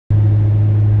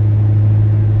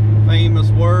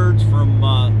last words from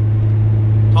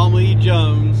Tommy Lee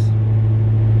Jones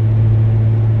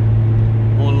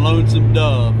on Lonesome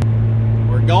Dove.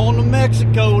 We're going to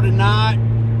Mexico tonight.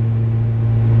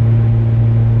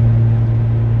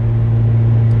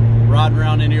 Riding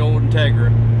around in the old Integra.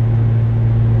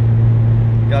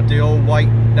 Got the old white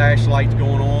dash lights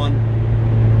going on.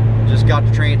 Just got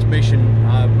the transmission.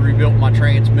 I rebuilt my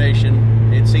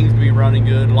transmission. It seems to be running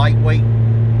good. Lightweight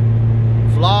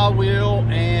flywheel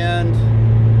and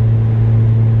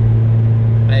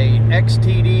a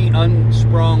XTD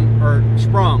unsprung or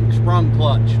sprung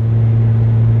clutch.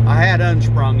 I had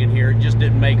unsprung in here. It just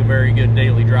didn't make a very good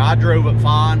daily drive. I drove it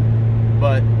fine,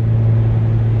 but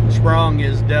sprung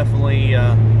is definitely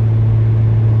a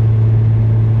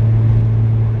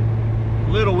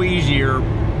little easier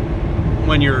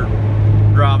when you're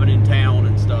driving in town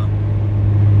and stuff.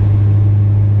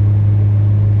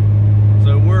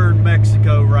 So we're in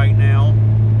Mexico right now.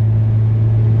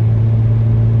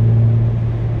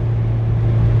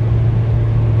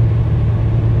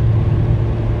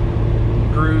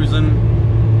 Cruising.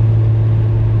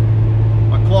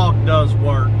 My clock does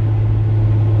work.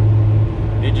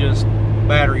 It just,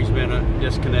 battery's been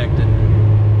disconnected.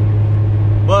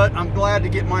 But I'm glad to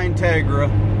get my Integra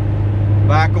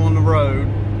back on the road.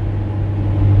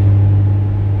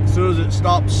 As soon as it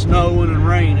stops snowing and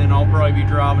raining, I'll probably be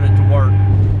driving it to work.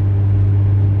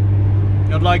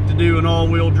 I'd like to do an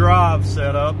all-wheel drive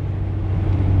setup.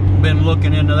 Been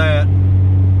looking into that.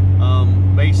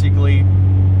 Basically,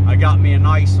 I got me a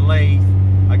nice lathe.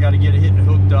 I got to get it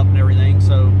hooked up and everything,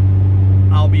 so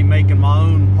I'll be making my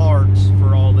own parts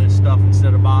for all this stuff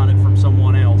instead of buying it from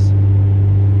someone else.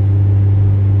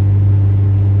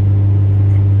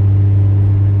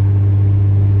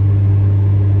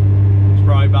 It's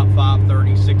probably about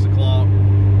 5:30, 6 o'clock.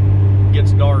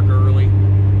 Gets dark early.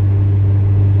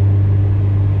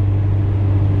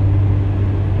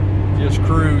 Just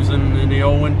cruising in the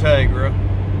old Integra.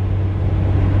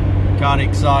 Kind of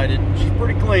excited. She's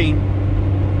pretty clean.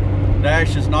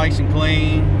 Dash is nice and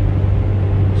clean.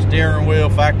 Steering wheel,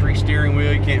 factory steering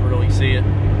wheel, you can't really see it.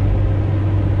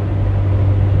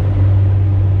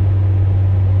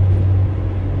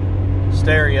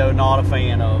 Stereo, not a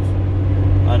fan of.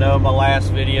 I know my last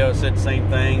video said the same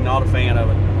thing, not a fan of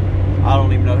it. I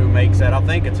don't even know who makes that. I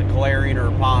think it's a Clarion or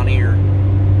a Pioneer.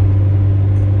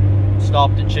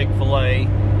 Stopped at Chick-fil-A.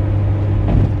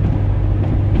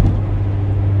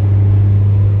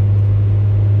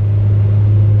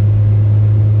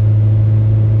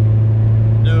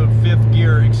 Fifth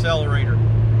gear accelerator.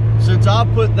 Since I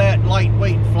put that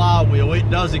lightweight flywheel, it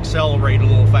does accelerate a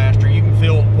little faster. You can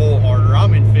feel it pull harder.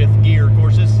 I'm in fifth gear. Of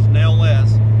course, this is an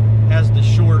LS. Has the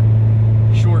short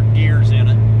gears in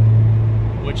it,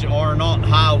 which are not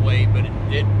highway, but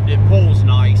it pulls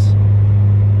nice.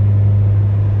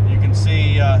 You can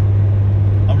see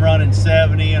I'm running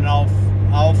 70 and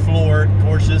I'll floor it. Of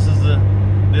course, this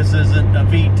isn't a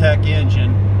VTEC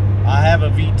engine. I have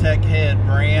a VTEC head,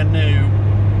 brand new,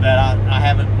 that I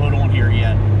haven't put on here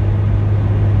yet.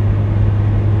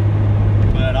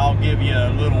 But I'll give you a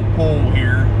little pull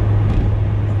here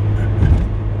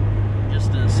just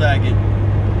in a second.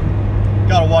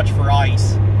 Gotta watch for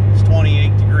ice. It's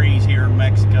 28 degrees here in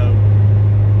Mexico.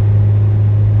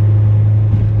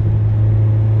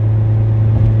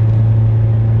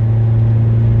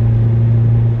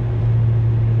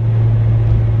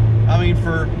 I mean,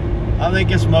 I think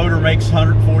this motor makes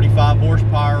 145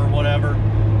 horsepower or whatever.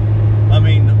 I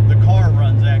mean, the car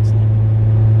runs excellent.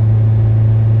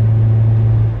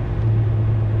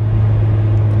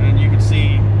 And you can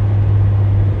see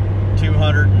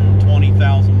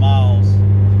 220,000 miles.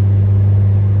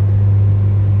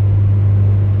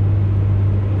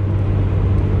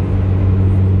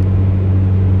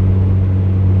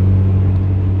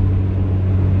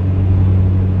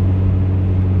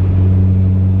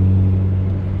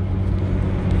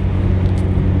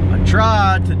 I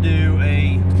tried to do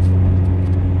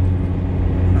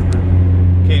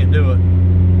can't do it.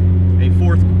 A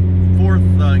fourth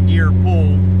gear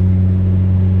pull.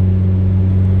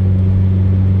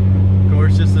 Of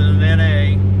course, this is an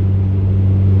NA.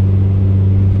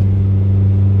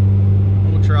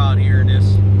 We'll try it here in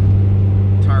this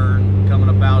turn, coming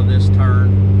up out of this turn.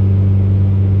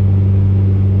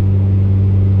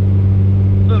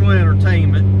 Little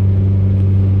entertainment.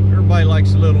 Everybody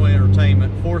likes a little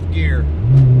entertainment. Fourth gear.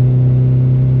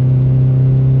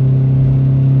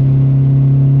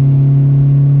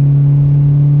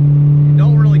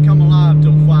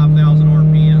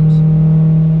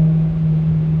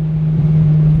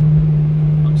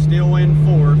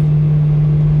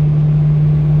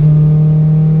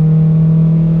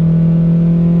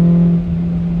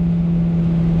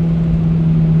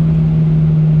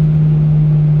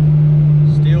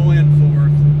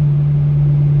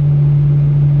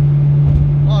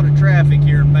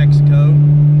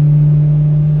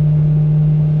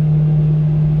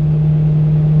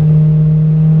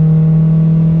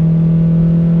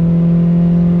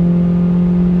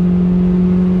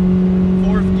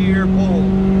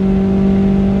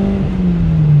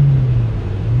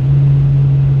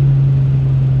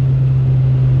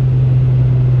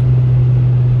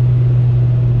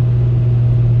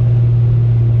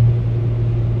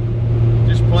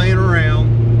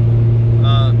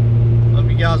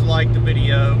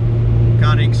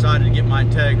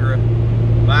 Integra,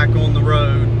 back on the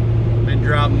road. Been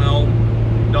driving my old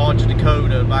Dodge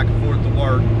Dakota back and forth to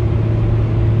work.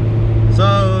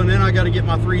 So, and then I got to get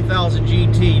my 3000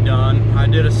 GT done. I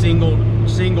did a single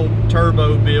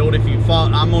turbo build. If you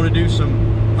follow, I'm going to do some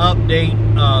update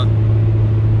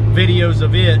videos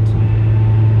of it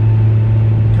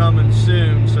coming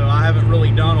soon. So I haven't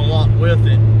really done a lot with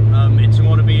it. It's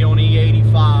going to be on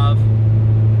E85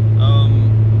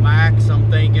 max. I'm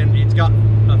thinking it's got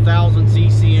 1000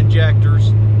 cc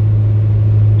injectors.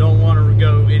 Don't want to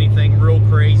go anything real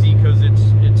crazy because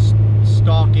it's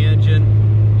stock engine,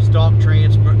 stock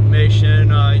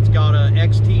transmission. It's got a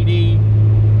XTD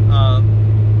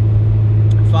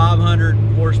 500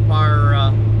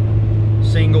 horsepower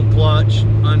single clutch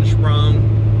unsprung.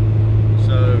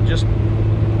 So just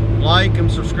like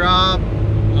and subscribe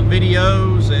my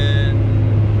videos, and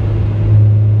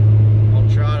I'll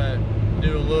try to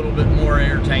do a little bit more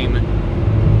entertainment.